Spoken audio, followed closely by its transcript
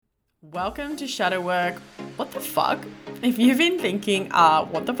Welcome to Shadow Work. What the fuck? If you've been thinking,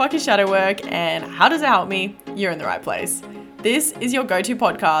 what the fuck is shadow work and how does it help me? You're in the right place. This is your go-to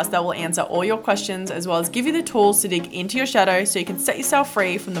podcast that will answer all your questions as well as give you the tools to dig into your shadow so you can set yourself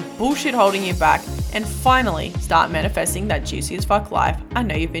free from the bullshit holding you back and finally start manifesting that juicy as fuck life I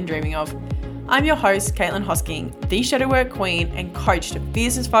know you've been dreaming of. I'm your host, Caitlin Hosking, the shadow work queen and coach to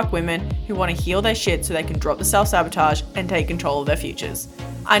fierce as fuck women who want to heal their shit so they can drop the self-sabotage and take control of their futures.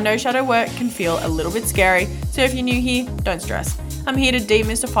 I know shadow work can feel a little bit scary, so if you're new here, don't stress. I'm here to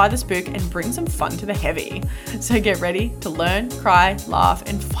demystify the spook and bring some fun to the heavy. So get ready to learn, cry, laugh,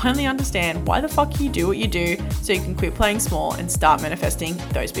 and finally understand why the fuck you do what you do so you can quit playing small and start manifesting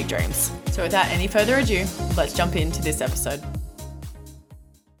those big dreams. So without any further ado, let's jump into this episode.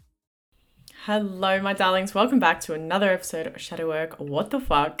 Hello, my darlings. Welcome back to another episode of Shadow Work. What the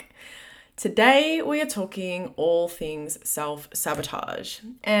fuck? Today, we are talking all things self-sabotage.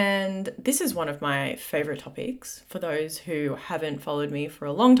 And this is one of my favorite topics. For those who haven't followed me for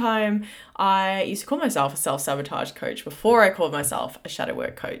a long time, I used to call myself a self-sabotage coach before I called myself a shadow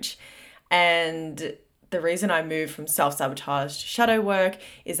work coach. And the reason I moved from self-sabotage to shadow work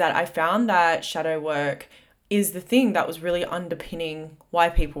is that I found that shadow work is the thing that was really underpinning why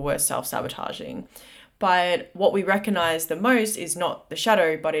people were self-sabotaging. But what we recognize the most is not the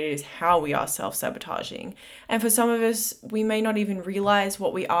shadow, but it is how we are self-sabotaging. And for some of us, we may not even realize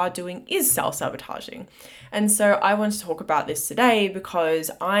what we are doing is self-sabotaging. And so I want to talk about this today because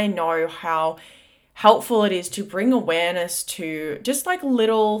I know how helpful it is to bring awareness to just like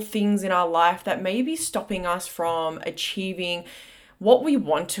little things in our life that may be stopping us from achieving what we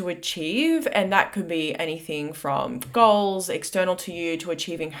want to achieve. And that could be anything from goals external to you to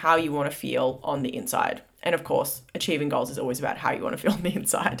achieving how you want to feel on the inside. And of course, achieving goals is always about how you want to feel on the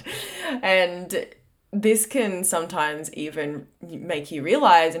inside. And this can sometimes even make you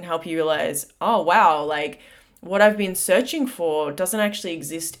realize and help you realize, oh, wow, like what I've been searching for doesn't actually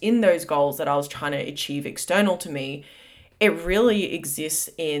exist in those goals that I was trying to achieve external to me. It really exists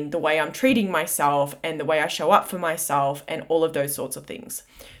in the way I'm treating myself and the way I show up for myself and all of those sorts of things.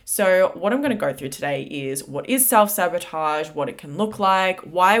 So what I'm going to go through today is what is self-sabotage, what it can look like,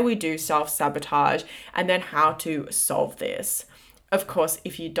 why we do self-sabotage, and then how to solve this. Of course,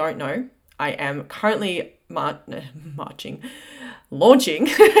 if you don't know, I am currently launching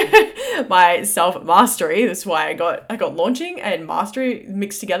my self-mastery. That's why I got launching and mastery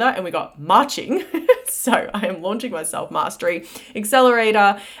mixed together and we got marching. So I am launching my self-mastery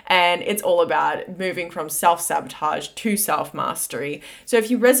accelerator and it's all about moving from self-sabotage to self-mastery. So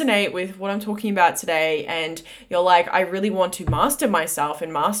if you resonate with what I'm talking about today and you're like, I really want to master myself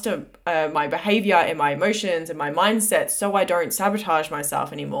and master my behavior and my emotions and my mindset so I don't sabotage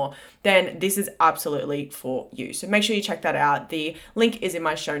myself anymore, then this is absolutely for you. So make sure you check that out. The link is in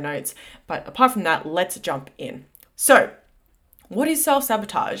my show notes. But apart from that, let's jump in. So what is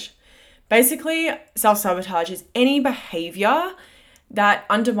self-sabotage? Basically, self-sabotage is any behavior that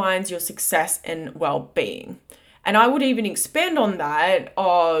undermines your success and well-being. And I would even expand on that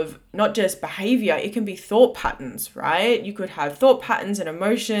of not just behavior, it can be thought patterns, right? You could have thought patterns and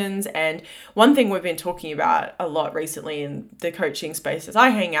emotions. And one thing we've been talking about a lot recently in the coaching spaces I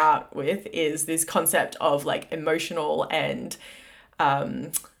hang out with is this concept of like emotional and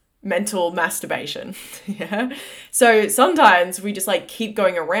mental masturbation. Yeah. So sometimes we just like keep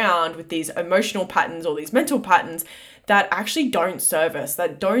going around with these emotional patterns or these mental patterns that actually don't serve us,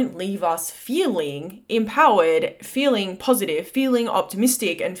 that don't leave us feeling empowered, feeling positive, feeling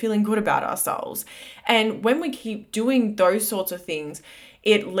optimistic, and feeling good about ourselves. And when we keep doing those sorts of things,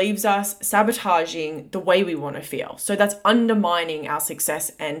 it leaves us sabotaging the way we want to feel. So that's undermining our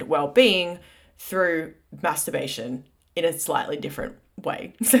success and well-being through masturbation in a slightly different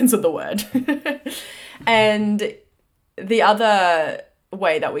way, sense of the word. And the other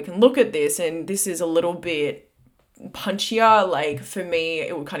way that we can look at this, and this is a little bit punchier, like for me,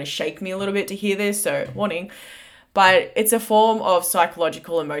 it will kind of shake me a little bit to hear this, so warning, but it's a form of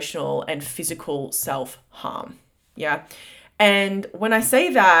psychological, emotional, and physical self-harm. Yeah. And when I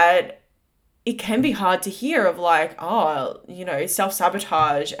say that, it can be hard to hear of like,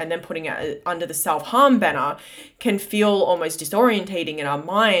 self-sabotage and then putting it under the self-harm banner can feel almost disorientating in our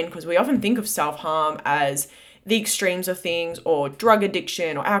mind because we often think of self-harm as the extremes of things or drug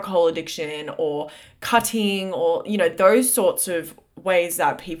addiction or alcohol addiction or cutting or, those sorts of ways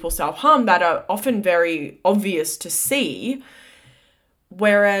that people self-harm that are often very obvious to see.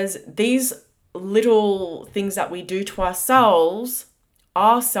 Whereas these little things that we do to ourselves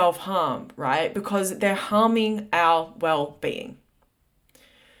are self-harm, right? Because they're harming our well-being.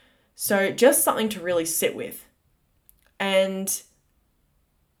 So just something to really sit with. And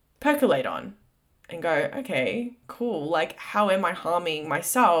percolate on and go, okay, cool. Like, how am I harming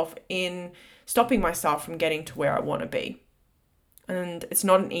myself in stopping myself from getting to where I want to be? And it's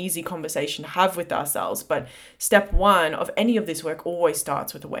not an easy conversation to have with ourselves, but step one of any of this work always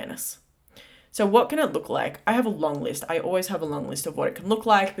starts with awareness. So what can it look like? I have a long list. I always have a long list of what it can look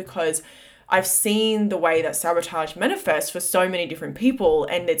like because I've seen the way that sabotage manifests for so many different people,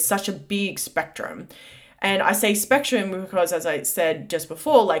 and it's such a big spectrum. And I say spectrum because, as I said just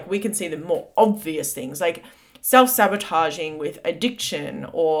before, like, we can see the more obvious things, like self-sabotaging with addiction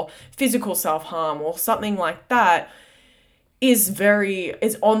or physical self-harm or something like that is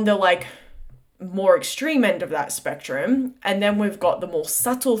on the like more extreme end of that spectrum. And then we've got the more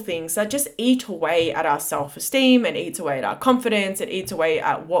subtle things that just eat away at our self-esteem and eats away at our confidence. It eats away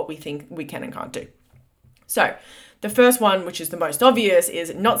at what we think we can and can't do. So the first one, which is the most obvious,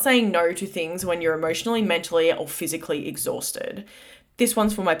 is not saying no to things when you're emotionally, mentally, or physically exhausted. This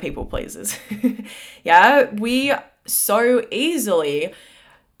one's for my people pleasers. Yeah, we so easily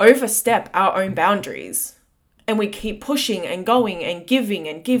overstep our own boundaries. And we keep pushing and going and giving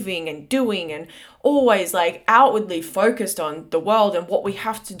and doing and always like outwardly focused on the world and what we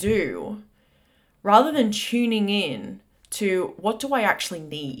have to do, rather than tuning in to what do I actually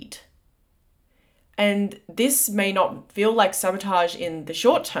need. And this may not feel like sabotage in the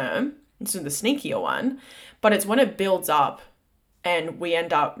short term, this is the sneakier one, but it's when it builds up and we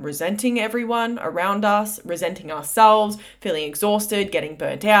end up resenting everyone around us, resenting ourselves, feeling exhausted, getting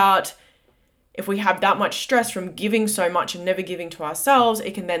burnt out. If we have that much stress from giving so much and never giving to ourselves,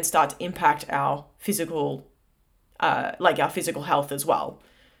 it can then start to impact our physical health as well.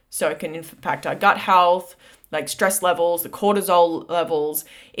 So it can impact our gut health, like stress levels, the cortisol levels.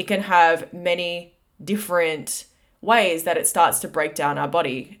 It can have many different ways that it starts to break down our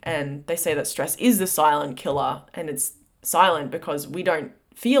body. And they say that stress is the silent killer, and it's silent because we don't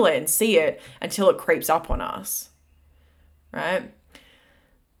feel it and see it until it creeps up on us, right?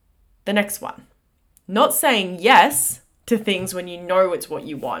 The next one, not saying yes to things when you know it's what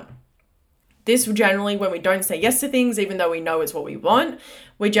you want. This generally, when we don't say yes to things, even though we know it's what we want,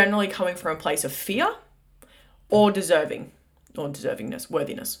 we're generally coming from a place of fear or deservingness,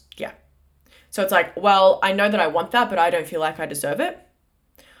 worthiness. Yeah. So it's like, well, I know that I want that, but I don't feel like I deserve it.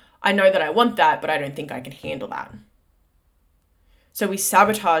 I know that I want that, but I don't think I can handle that. So we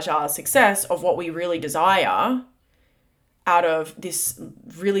sabotage our success of what we really desire out of this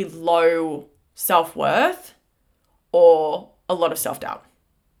really low self-worth or a lot of self-doubt.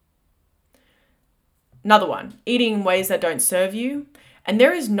 Another one, eating in ways that don't serve you. And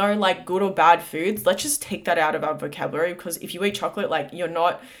there is no like good or bad foods. Let's just take that out of our vocabulary, because if you eat chocolate, like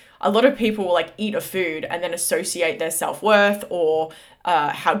a lot of people will like eat a food and then associate their self-worth or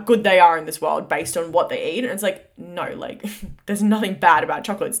how good they are in this world based on what they eat. And it's like, no, like there's nothing bad about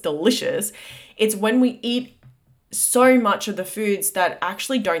chocolate. It's delicious. It's when we eat so much of the foods that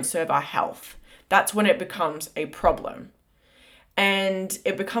actually don't serve our health. That's when it becomes a problem. And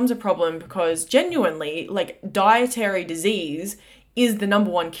it becomes a problem because genuinely, like, dietary disease is the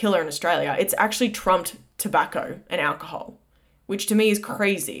number one killer in Australia. It's actually trumped tobacco and alcohol, which to me is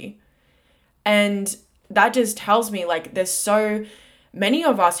crazy. And that just tells me like there's so many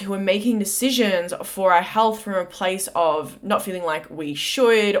of us who are making decisions for our health from a place of not feeling like we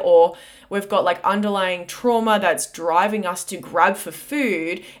should, or we've got like underlying trauma that's driving us to grab for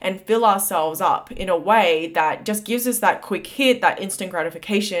food and fill ourselves up in a way that just gives us that quick hit, that instant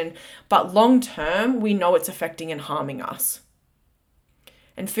gratification. But long term, we know it's affecting and harming us.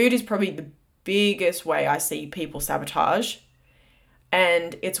 And food is probably the biggest way I see people sabotage.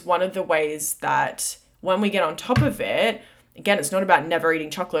 And it's one of the ways that when we get on top of it, again, it's not about never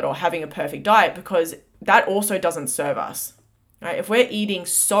eating chocolate or having a perfect diet, because that also doesn't serve us, right? If we're eating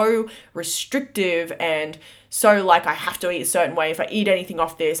so restrictive and so like, I have to eat a certain way, if I eat anything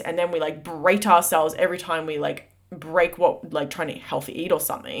off this, and then we like berate ourselves every time we like break what, like trying to healthy eat or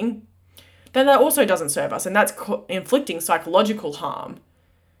something, then that also doesn't serve us. And that's inflicting psychological harm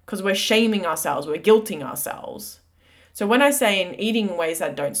because we're shaming ourselves, we're guilting ourselves. So when I say in eating in ways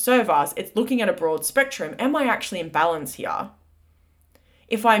that don't serve us, it's looking at a broad spectrum. Am I actually in balance here?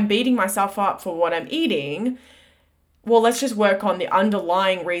 If I'm beating myself up for what I'm eating, well, let's just work on the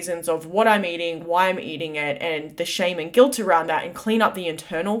underlying reasons of what I'm eating, why I'm eating it, and the shame and guilt around that, and clean up the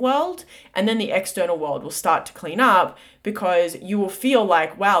internal world. And then the external world will start to clean up, because you will feel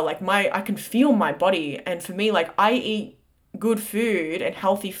like, wow, like I can feel my body. And for me, like I eat good food and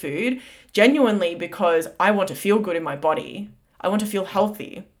healthy food genuinely because I want to feel good in my body. I want to feel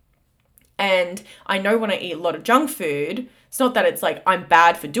healthy. And I know when I eat a lot of junk food, it's not that it's like I'm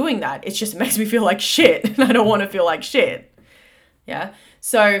bad for doing that. It just makes me feel like shit and I don't want to feel like shit. Yeah.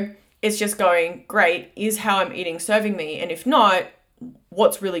 So it's just going, great, is how I'm eating serving me? And if not,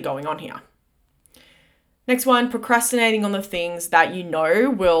 what's really going on here? Next one, procrastinating on the things that you know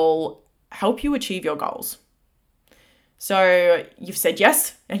will help you achieve your goals. So you've said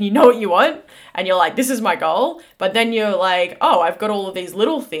yes and you know what you want and you're like, this is my goal. But then you're like, oh, I've got all of these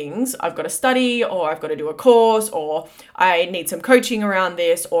little things. I've got to study, or I've got to do a course, or I need some coaching around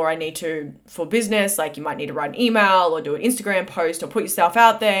this, or I need to, for business, like you might need to write an email or do an Instagram post or put yourself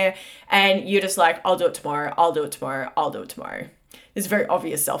out there. And you're just like, I'll do it tomorrow. I'll do it tomorrow. I'll do it tomorrow. It's very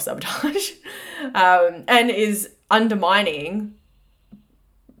obvious self-sabotage and is undermining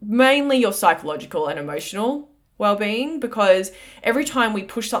mainly your psychological and emotional well-being, because every time we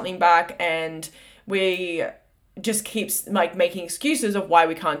push something back and we just keep like making excuses of why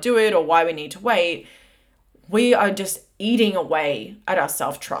we can't do it or why we need to wait, we are just eating away at our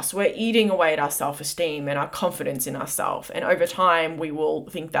self-trust. We're eating away at our self-esteem and our confidence in ourselves. And over time, we will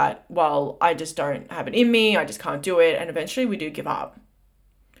think that, well, I just don't have it in me. I just can't do it. And eventually we do give up.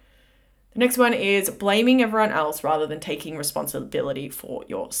 The next one is blaming everyone else rather than taking responsibility for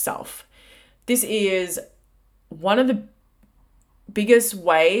yourself. This is one of the biggest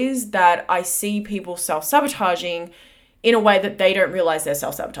ways that I see people self-sabotaging in a way that they don't realize they're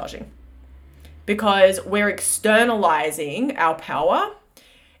self-sabotaging, because we're externalizing our power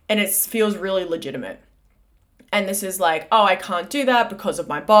and it feels really legitimate. And this is like, oh, I can't do that because of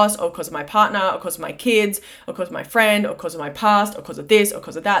my boss, or because of my partner, or because of my kids, or because of my friend, or because of my past, or because of this, or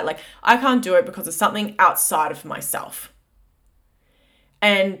because of that. Like, I can't do it because of something outside of myself.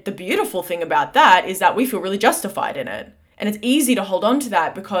 And the beautiful thing about that is that we feel really justified in it. And it's easy to hold on to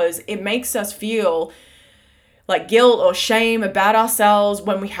that because it makes us feel like guilt or shame about ourselves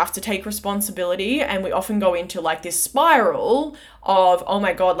when we have to take responsibility. And we often go into like this spiral of, oh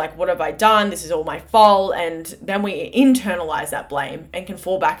my God, like what have I done? This is all my fault. And then we internalize that blame and can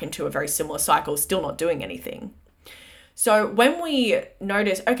fall back into a very similar cycle, still not doing anything. So when we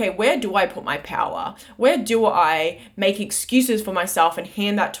notice, okay, where do I put my power? Where do I make excuses for myself and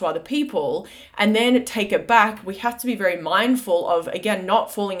hand that to other people and then take it back? We have to be very mindful of, again,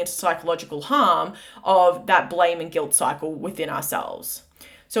 not falling into psychological harm of that blame and guilt cycle within ourselves.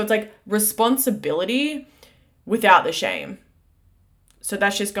 So it's like responsibility without the shame. So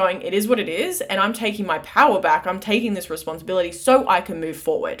that's just going, it is what it is, and I'm taking my power back. I'm taking this responsibility so I can move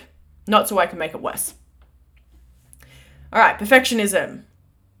forward, not so I can make it worse. All right, perfectionism.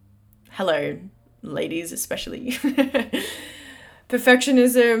 Hello, ladies especially.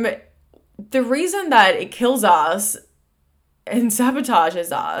 Perfectionism, the reason that it kills us and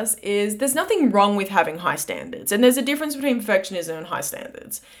sabotages us is there's nothing wrong with having high standards. And there's a difference between perfectionism and high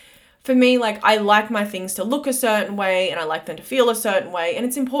standards. For me, like, I like my things to look a certain way and I like them to feel a certain way. And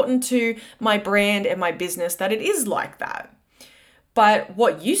it's important to my brand and my business that it is like that. But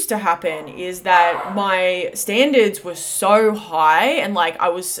what used to happen is that my standards were so high and like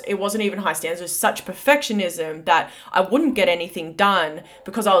it wasn't even high standards, it was such perfectionism that I wouldn't get anything done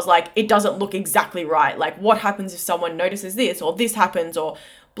because I was like, it doesn't look exactly right. Like, what happens if someone notices this or this happens or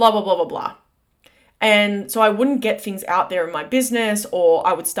blah, blah, blah, blah, blah. And so I wouldn't get things out there in my business, or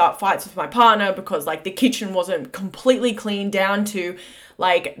I would start fights with my partner because like the kitchen wasn't completely clean down to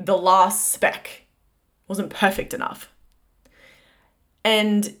like the last speck, wasn't perfect enough.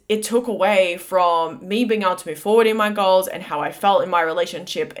 And it took away from me being able to move forward in my goals and how I felt in my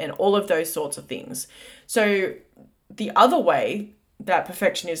relationship and all of those sorts of things. So the other way that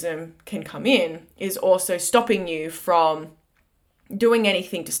perfectionism can come in is also stopping you from doing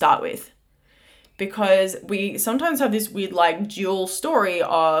anything to start with. Because we sometimes have this weird like dual story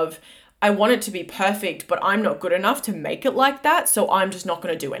of, I want it to be perfect, but I'm not good enough to make it like that, so I'm just not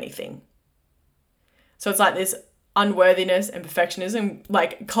going to do anything. So it's like this unworthiness and perfectionism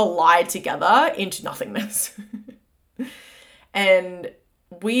like collide together into nothingness. And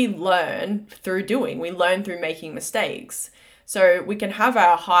we learn through doing, we learn through making mistakes. So we can have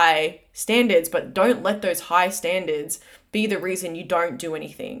our high standards, but don't let those high standards be the reason you don't do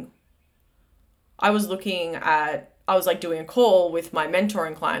anything. I was doing a call with my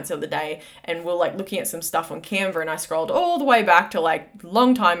mentoring clients the other day, and we're like looking at some stuff on Canva, and I scrolled all the way back to like a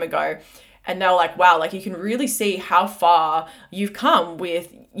long time ago. And they were like, wow, like you can really see how far you've come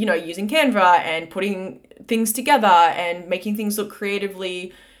with, you know, using Canva and putting things together and making things look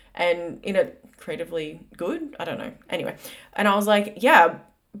creatively and creatively good. I don't know. Anyway. And I was like, yeah,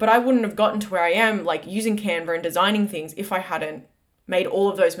 but I wouldn't have gotten to where I am like using Canva and designing things if I hadn't made all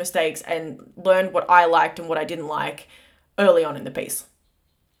of those mistakes and learned what I liked and what I didn't like early on in the piece.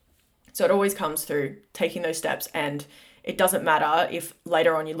 So it always comes through taking those steps, and it doesn't matter if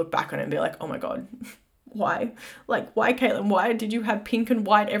later on you look back on it and be like, oh my God, Why? Like, why, Caitlin? Why did you have pink and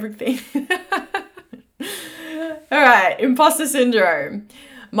white everything? All right, imposter syndrome.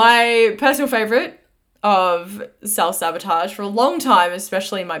 My personal favorite of self-sabotage for a long time,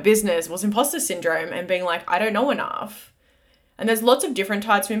 especially in my business, was imposter syndrome and being like, I don't know enough. And there's lots of different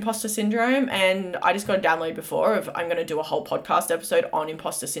types of imposter syndrome, and I just got a download before of I'm going to do a whole podcast episode on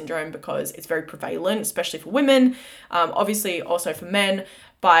imposter syndrome because it's very prevalent, especially for women, obviously also for men,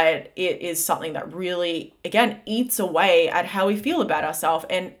 but it is something that really, again, eats away at how we feel about ourselves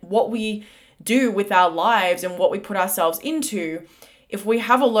and what we do with our lives and what we put ourselves into. If we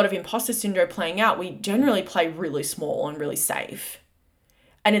have a lot of imposter syndrome playing out, we generally play really small and really safe.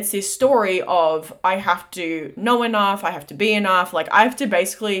 And it's this story of I have to know enough, I have to be enough, like I have to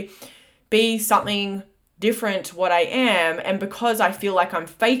basically be something different to what I am. And because I feel like I'm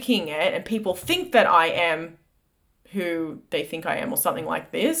faking it and people think that I am who they think I am or something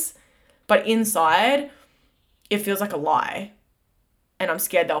like this, but inside it feels like a lie and I'm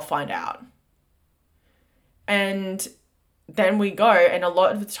scared they'll find out. And then we go, and a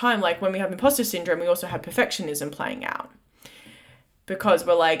lot of the time, like when we have imposter syndrome, we also have perfectionism playing out. Because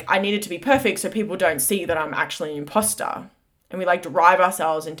we're like, I need it to be perfect so people don't see that I'm actually an imposter. And we like drive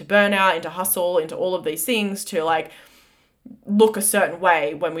ourselves into burnout, into hustle, into all of these things to like look a certain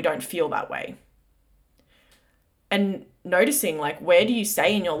way when we don't feel that way. And noticing like, where do you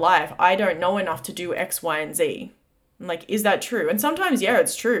say in your life, I don't know enough to do X, Y, and Z? And like, is that true? And sometimes, yeah,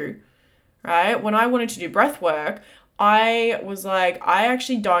 it's true, right? When I wanted to do breath work, I was like, I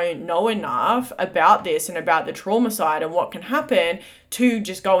actually don't know enough about this and about the trauma side and what can happen to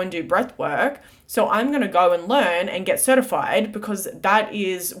just go and do breath work. So I'm going to go and learn and get certified because that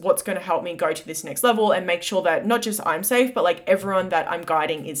is what's going to help me go to this next level and make sure that not just I'm safe, but like everyone that I'm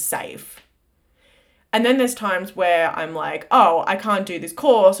guiding is safe. And then there's times where I'm like, oh, I can't do this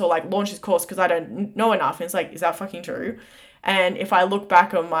course or like launch this course because I don't know enough. And it's like, is that fucking true? And if I look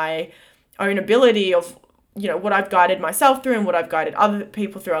back on my own ability of, you know, what I've guided myself through and what I've guided other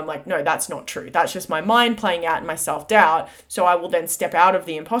people through, I'm like, no, that's not true. That's just my mind playing out in my self-doubt. So I will then step out of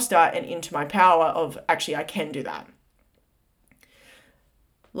the imposter and into my power of actually, I can do that.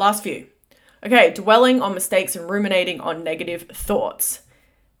 Last few. Okay, dwelling on mistakes and ruminating on negative thoughts.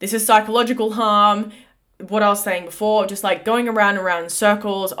 This is psychological harm. What I was saying before, just like going around and around in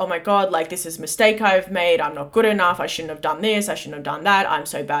circles. Oh my God, like this is a mistake I've made. I'm not good enough. I shouldn't have done this. I shouldn't have done that. I'm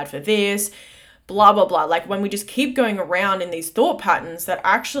so bad for this. Blah, blah, blah. Like when we just keep going around in these thought patterns that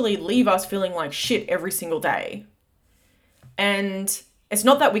actually leave us feeling like shit every single day. And it's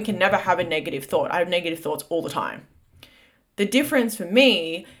not that we can never have a negative thought. I have negative thoughts all the time. The difference for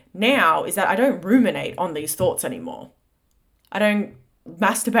me now is that I don't ruminate on these thoughts anymore. I don't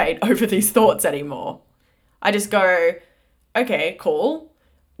masturbate over these thoughts anymore. I just go, okay, cool.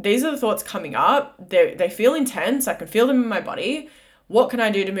 These are the thoughts coming up. They feel intense. I can feel them in my body. What can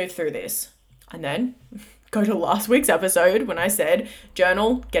I do to move through this? And then go to last week's episode when I said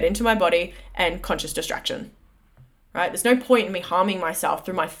journal, get into my body, and conscious distraction, right? There's no point in me harming myself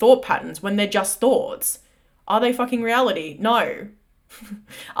through my thought patterns when they're just thoughts. Are they fucking reality? No.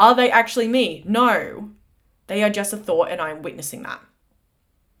 Are they actually me? No. They are just a thought and I'm witnessing that.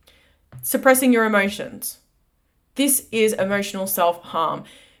 Suppressing your emotions. This is emotional self-harm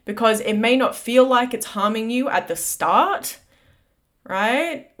because it may not feel like it's harming you at the start,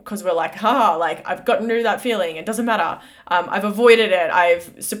 right? Because we're like, like I've gotten rid of that feeling. It doesn't matter. I've avoided it.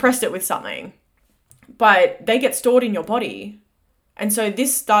 I've suppressed it with something. But they get stored in your body. And so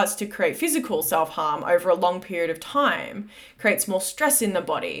this starts to create physical self-harm over a long period of time, creates more stress in the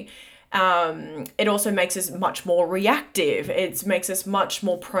body. It also makes us much more reactive. It makes us much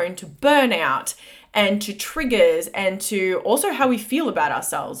more prone to burnout and to triggers and to also how we feel about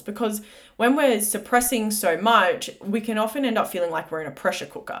ourselves. Because when we're suppressing so much, we can often end up feeling like we're in a pressure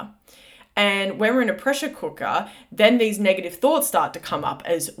cooker. And when we're in a pressure cooker, then these negative thoughts start to come up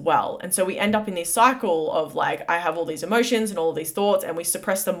as well. And so we end up in this cycle of like, I have all these emotions and all these thoughts, and we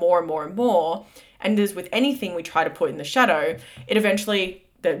suppress them more and more and more. And as with anything we try to put in the shadow, it eventually,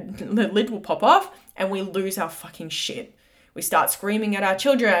 the lid will pop off and we lose our fucking shit. We start screaming at our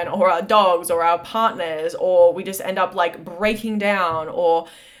children or our dogs or our partners, or we just end up like breaking down, or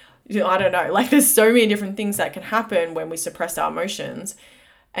I don't know, like there's so many different things that can happen when we suppress our emotions.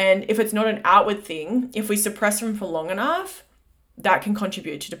 And if it's not an outward thing, if we suppress them for long enough, that can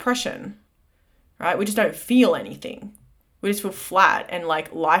contribute to depression, right? We just don't feel anything. We just feel flat and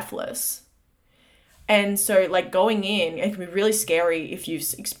like lifeless. And so like going in, it can be really scary if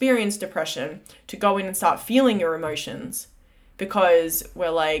you've experienced depression to go in and start feeling your emotions, because we're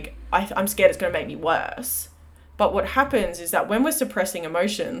like, I'm scared it's going to make me worse. But what happens is that when we're suppressing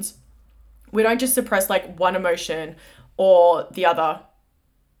emotions, We don't just suppress like one emotion or the other,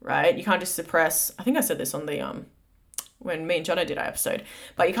 right? You can't just suppress, I think I said this on the, when me and Jono did our episode,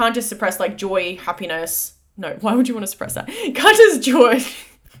 but you can't just suppress like joy, happiness. No, why would you want to suppress that? You can't just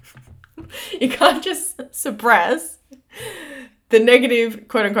you can't just suppress the negative,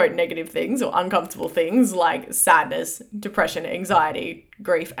 quote unquote, negative things or uncomfortable things like sadness, depression, anxiety,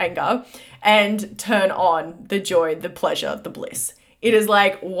 grief, anger, and turn on the joy, the pleasure, the bliss. It is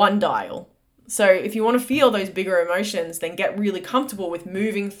like one dial. So if you want to feel those bigger emotions, then get really comfortable with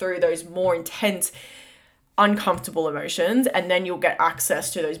moving through those more intense, uncomfortable emotions, and then you'll get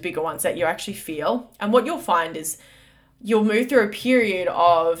access to those bigger ones that you actually feel. And what you'll find is you'll move through a period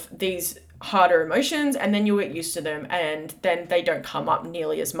of these harder emotions, and then you'll get used to them, and then they don't come up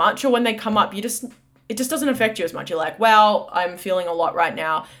nearly as much. Or when they come up, it just doesn't affect you as much. You're like, well, I'm feeling a lot right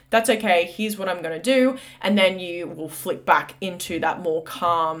now. That's okay. Here's what I'm going to do. And then you will flick back into that more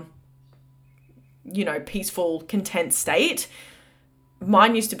calm, peaceful, content state.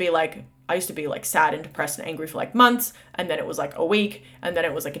 Mine used to be like, I used to be like sad and depressed and angry for like months, and then it was like a week, and then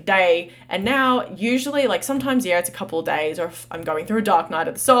it was like a day. And now usually like sometimes, it's a couple of days, or if I'm going through a dark night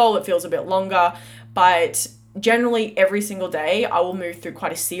of the soul, it feels a bit longer. But generally every single day I will move through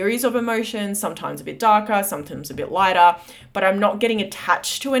quite a series of emotions, sometimes a bit darker, sometimes a bit lighter, but I'm not getting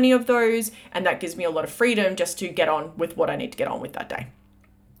attached to any of those. And that gives me a lot of freedom just to get on with what I need to get on with that day.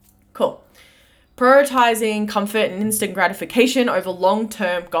 Cool. Prioritizing comfort and instant gratification over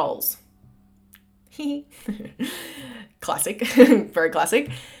long-term goals. Classic. Very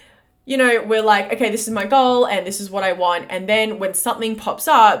classic. We're like, okay, this is my goal and this is what I want. And then when something pops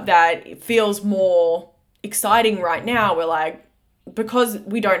up that feels more exciting right now, we're like, because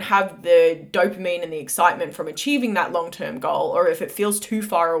we don't have the dopamine and the excitement from achieving that long-term goal, or if it feels too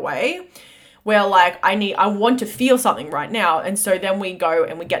far away, we're like, I want to feel something right now. And so then we go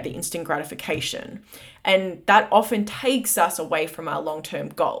and we get the instant gratification. And that often takes us away from our long-term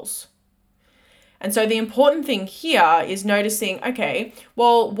goals. And so the important thing here is noticing, okay,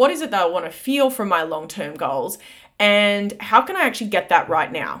 well, what is it that I want to feel from my long-term goals? And how can I actually get that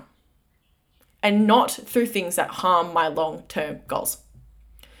right now? And not through things that harm my long-term goals.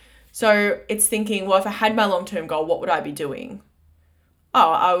 So it's thinking, well, if I had my long-term goal, what would I be doing?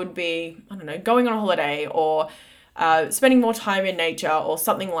 Oh, I would be, going on a holiday, or spending more time in nature, or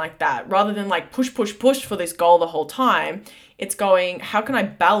something like that. Rather than like push for this goal the whole time, it's going, how can I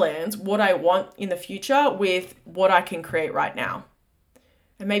balance what I want in the future with what I can create right now?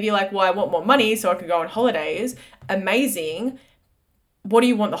 And maybe like, well, I want more money so I can go on holidays. Amazing. What do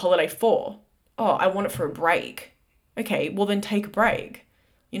you want the holiday for? Oh, I want it for a break. Okay, well then take a break.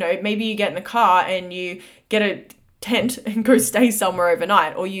 Maybe you get in the car and you get a tent and go stay somewhere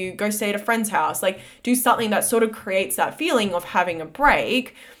overnight, or you go stay at a friend's house. Like, do something that sort of creates that feeling of having a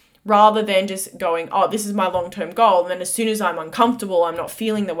break, rather than just going, oh, this is my long-term goal. And then as soon as I'm uncomfortable, I'm not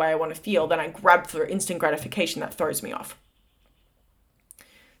feeling the way I want to feel, then I grab for instant gratification that throws me off.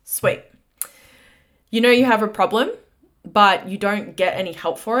 Sweet. You have a problem, but you don't get any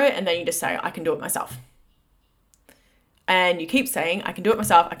help for it. And then you just say, I can do it myself. And you keep saying, I can do it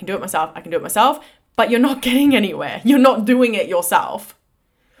myself. I can do it myself. I can do it myself. But you're not getting anywhere. You're not doing it yourself.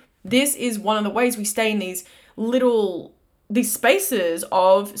 This is one of the ways we stay in these spaces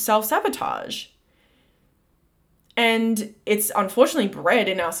of self-sabotage. And it's unfortunately bred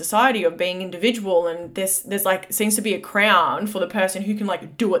in our society of being individual, and there's like seems to be a crown for the person who can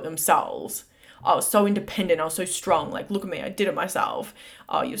like do it themselves. Oh, I was so independent. I was so strong. Like, look at me. I did it myself.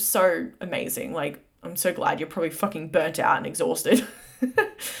 Oh, you're so amazing. Like, I'm so glad you're probably fucking burnt out and exhausted.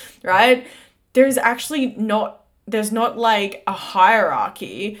 Right? There's not like a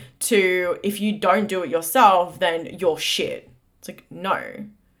hierarchy to, if you don't do it yourself, then you're shit. It's like, no.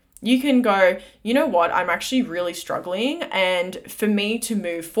 You can go, you know what, I'm actually really struggling, and for me to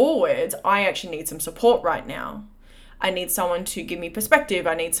move forwards, I actually need some support right now. I need someone to give me perspective.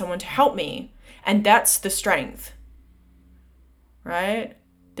 I need someone to help me. And that's the strength, right?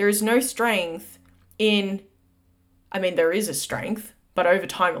 There is no strength there is a strength, but over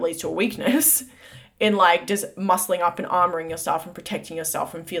time it leads to a weakness in like just muscling up and armoring yourself and protecting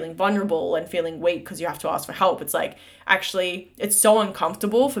yourself and feeling vulnerable and feeling weak because you have to ask for help. It's like, actually, it's so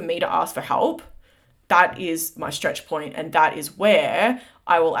uncomfortable for me to ask for help. That is my stretch point, and that is where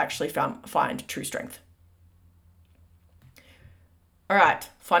I will actually find true strength. All right,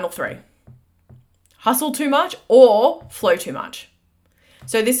 final 3. Hustle too much or flow too much.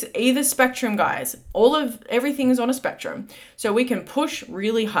 So this either spectrum, guys, everything is on a spectrum. So we can push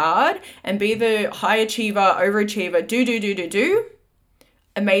really hard and be the high achiever, overachiever, do.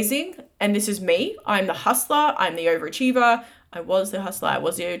 Amazing. And this is me. I'm the hustler. I'm the overachiever. I was the hustler. I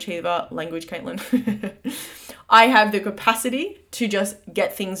was the achiever. Language, Caitlin. I have the capacity to just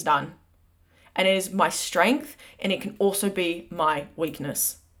get things done. And it is my strength, and it can also be my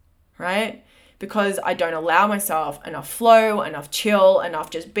weakness, right? Because I don't allow myself enough flow, enough chill, enough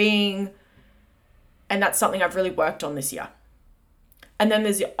just being. And that's something I've really worked on this year. And then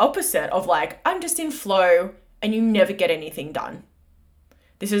there's the opposite of like, I'm just in flow and you never get anything done.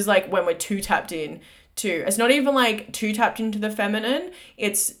 This is like when we're too tapped in to, it's not even like too tapped into the feminine.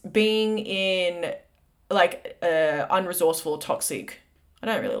 It's being in like unresourceful, toxic. I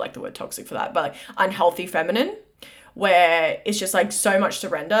don't really like the word toxic for that, but like unhealthy feminine, where it's just like so much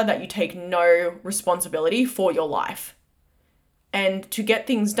surrender that you take no responsibility for your life. And to get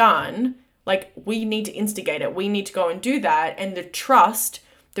things done, like we need to instigate it. We need to go and do that. And the trust,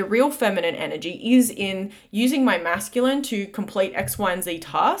 the real feminine energy is in using my masculine to complete X, Y, and Z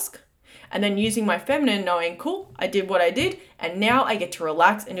task. And then using my feminine knowing, cool, I did what I did. And now I get to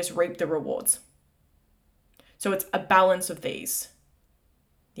relax and just reap the rewards. So it's a balance of these.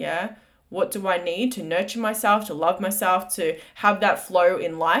 Yeah. What do I need to nurture myself, to love myself, to have that flow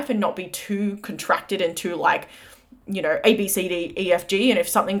in life and not be too contracted and too like, you know, A, B, C, D, E, F, G. And if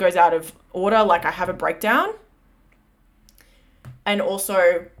something goes out of order, like I have a breakdown. And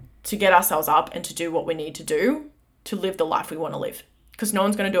also to get ourselves up and to do what we need to do to live the life we want to live. Because no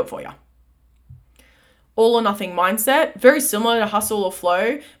one's going to do it for you. All or nothing mindset, very similar to hustle or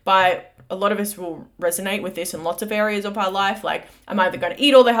flow, but a lot of us will resonate with this in lots of areas of our life. Like, I'm either going to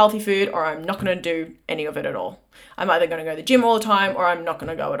eat all the healthy food or I'm not going to do any of it at all. I'm either going to go to the gym all the time or I'm not going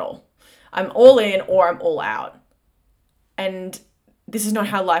to go at all. I'm all in or I'm all out. And this is not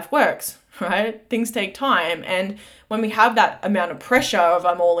how life works, right? Things take time. And when we have that amount of pressure of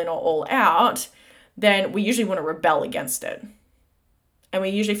I'm all in or all out, then we usually want to rebel against it. And we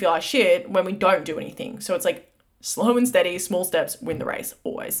usually feel like shit when we don't do anything. So it's like slow and steady, small steps, win the race,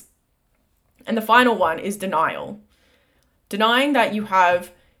 always. And the final one is denial. Denying that you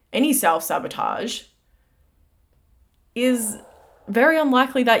have any self-sabotage is very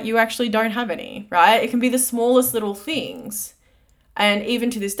unlikely that you actually don't have any, right? It can be the smallest little things. And even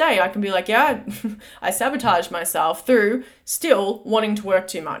to this day, I can be like, yeah, I sabotaged myself through still wanting to work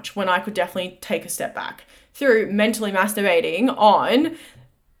too much when I could definitely take a step back. Through mentally masturbating on,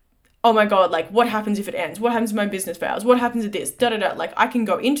 oh my God, like what happens if it ends? What happens if my business fails? What happens if this? Like I can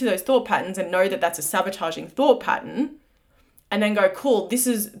go into those thought patterns and know that that's a sabotaging thought pattern and then go, cool, this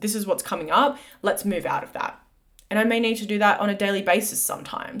is what's coming up. Let's move out of that. And I may need to do that on a daily basis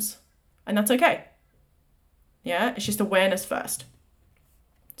sometimes. And that's okay. Yeah, it's just awareness first.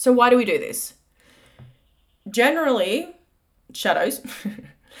 So why do we do this? Generally, shadows.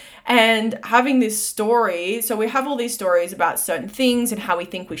 And having this story, so we have all these stories about certain things and how we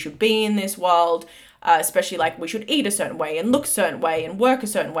think we should be in this world, especially like we should eat a certain way and look a certain way and work a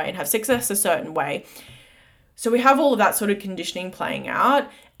certain way and have success a certain way. So we have all of that sort of conditioning playing out.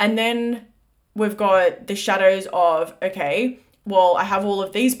 And then we've got the shadows of, okay, well, I have all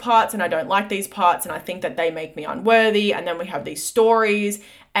of these parts and I don't like these parts and I think that they make me unworthy. And then we have these stories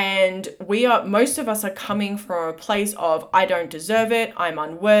and most of us are coming from a place of, I don't deserve it. I'm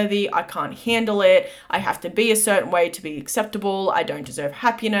unworthy. I can't handle it. I have to be a certain way to be acceptable. I don't deserve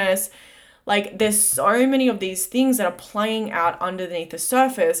happiness. Like there's so many of these things that are playing out underneath the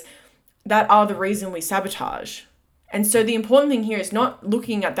surface that are the reason we sabotage. And so the important thing here is not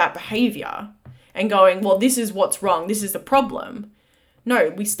looking at that behavior and going, well, this is what's wrong. This is the problem. No,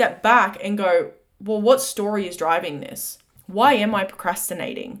 we step back and go, well, what story is driving this? Why am I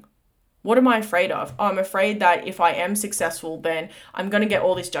procrastinating? What am I afraid of? Oh, I'm afraid that if I am successful, then I'm going to get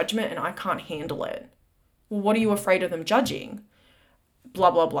all this judgment and I can't handle it. Well, what are you afraid of them judging?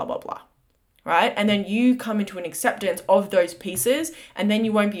 Blah, blah, blah, blah, blah. Right? And then you come into an acceptance of those pieces and then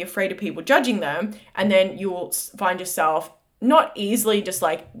you won't be afraid of people judging them. And then you'll find yourself not easily just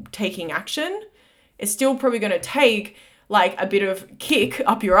like taking action. It's still probably going to take like a bit of kick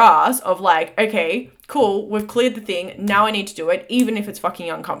up your ass of like, okay, cool, we've cleared the thing. Now I need to do it, even if it's fucking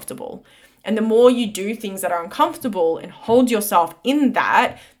uncomfortable. And the more you do things that are uncomfortable and hold yourself in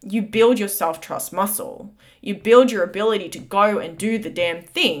that, you build your self-trust muscle. You build your ability to go and do the damn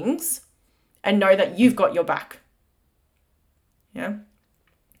things and know that you've got your back. Yeah.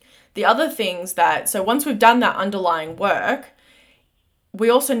 The other things so once we've done that underlying work, we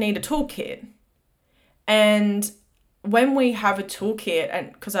also need a toolkit. And when we have a toolkit,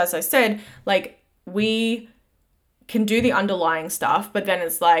 and because as I said, like we can do the underlying stuff, but then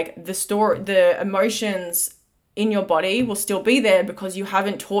it's like the emotions in your body will still be there because you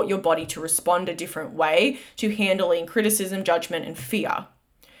haven't taught your body to respond a different way to handling criticism, judgment, and fear.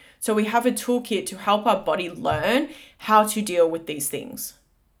 So we have a toolkit to help our body learn how to deal with these things.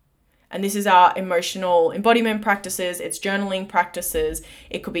 And this is our emotional embodiment practices, it's journaling practices,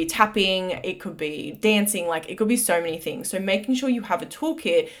 it could be tapping, it could be dancing, like it could be so many things. So making sure you have a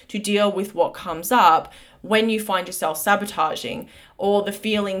toolkit to deal with what comes up when you find yourself sabotaging, or the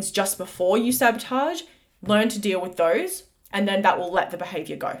feelings just before you sabotage, learn to deal with those, and then that will let the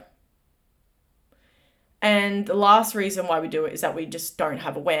behavior go. And the last reason why we do it is that we just don't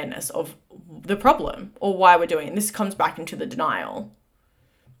have awareness of the problem or why we're doing it. And this comes back into the denial.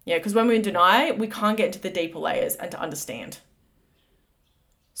 Yeah, because when we deny, we can't get into the deeper layers and to understand.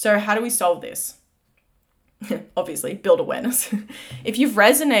 So how do we solve this? Obviously, build awareness. If you've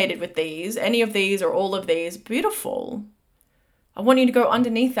resonated with these, any of these or all of these, beautiful. I want you to go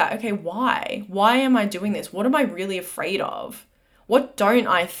underneath that. Okay, why? Why am I doing this? What am I really afraid of? What don't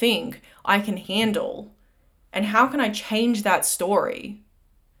I think I can handle? And how can I change that story?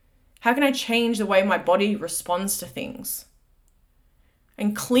 How can I change the way my body responds to things?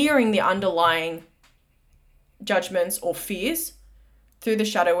 And clearing the underlying judgments or fears through the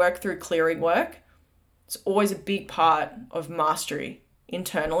shadow work, through clearing work, it's always a big part of mastery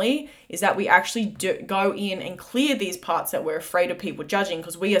internally, is that we actually go in and clear these parts that we're afraid of people judging,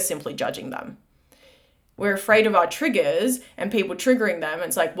 because we are simply judging them. We're afraid of our triggers and people triggering them. And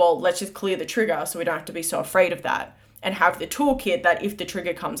it's like, well, let's just clear the trigger so we don't have to be so afraid of that, and have the toolkit that if the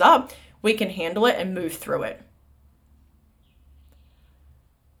trigger comes up, we can handle it and move through it.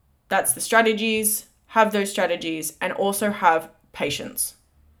 That's the strategies. Have those strategies, and also have patience.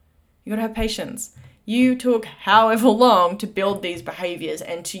 You gotta have patience. You took however long to build these behaviors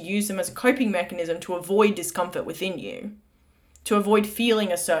and to use them as a coping mechanism to avoid discomfort within you, to avoid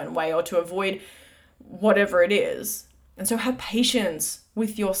feeling a certain way, or to avoid whatever it is. And so have patience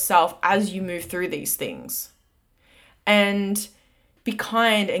with yourself as you move through these things, and be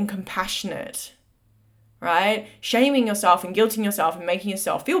kind and compassionate. Right? Shaming yourself and guilting yourself and making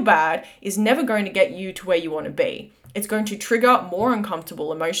yourself feel bad is never going to get you to where you want to be. It's going to trigger more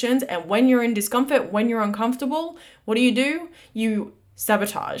uncomfortable emotions. And when you're in discomfort, when you're uncomfortable, what do? You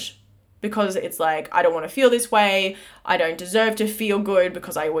sabotage, because it's like, I don't want to feel this way. I don't deserve to feel good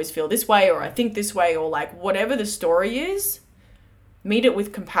because I always feel this way, or I think this way, or like whatever the story is, meet it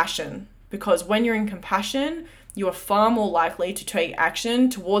with compassion. Because when you're in compassion, you are far more likely to take action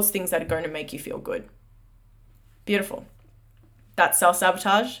towards things that are going to make you feel good. Beautiful. That's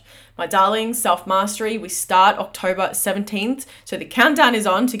self-sabotage. My darlings, self-mastery. We start October 17th. So the countdown is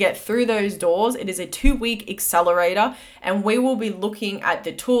on to get through those doors. It is a 2-week accelerator, and we will be looking at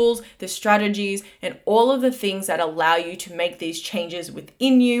the tools, the strategies, and all of the things that allow you to make these changes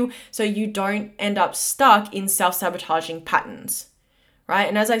within you so you don't end up stuck in self-sabotaging patterns. Right?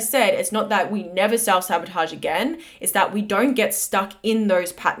 And as I said, it's not that we never self-sabotage again. It's that we don't get stuck in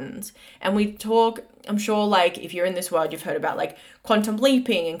those patterns. And we talk, I'm sure, like if you're in this world, you've heard about like quantum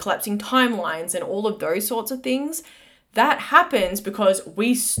leaping and collapsing timelines and all of those sorts of things. That happens because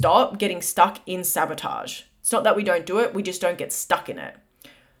we stop getting stuck in sabotage. It's not that we don't do it, we just don't get stuck in it.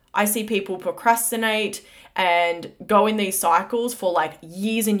 I see people procrastinate and go in these cycles for like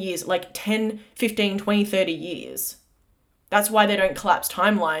years and years, like 10, 15, 20, 30 years. That's why they don't collapse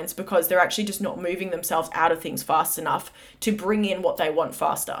timelines, because they're actually just not moving themselves out of things fast enough to bring in what they want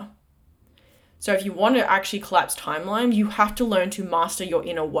faster. So if you want to actually collapse timeline, you have to learn to master your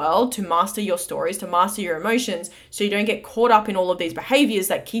inner world, to master your stories, to master your emotions, so you don't get caught up in all of these behaviors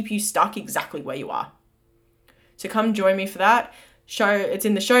that keep you stuck exactly where you are. So come join me for that. It's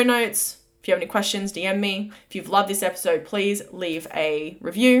in the show notes. If you have any questions, DM me. If you've loved this episode, please leave a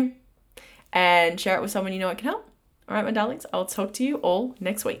review and share it with someone you know it can help. All right, my darlings, I'll talk to you all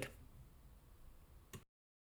next week.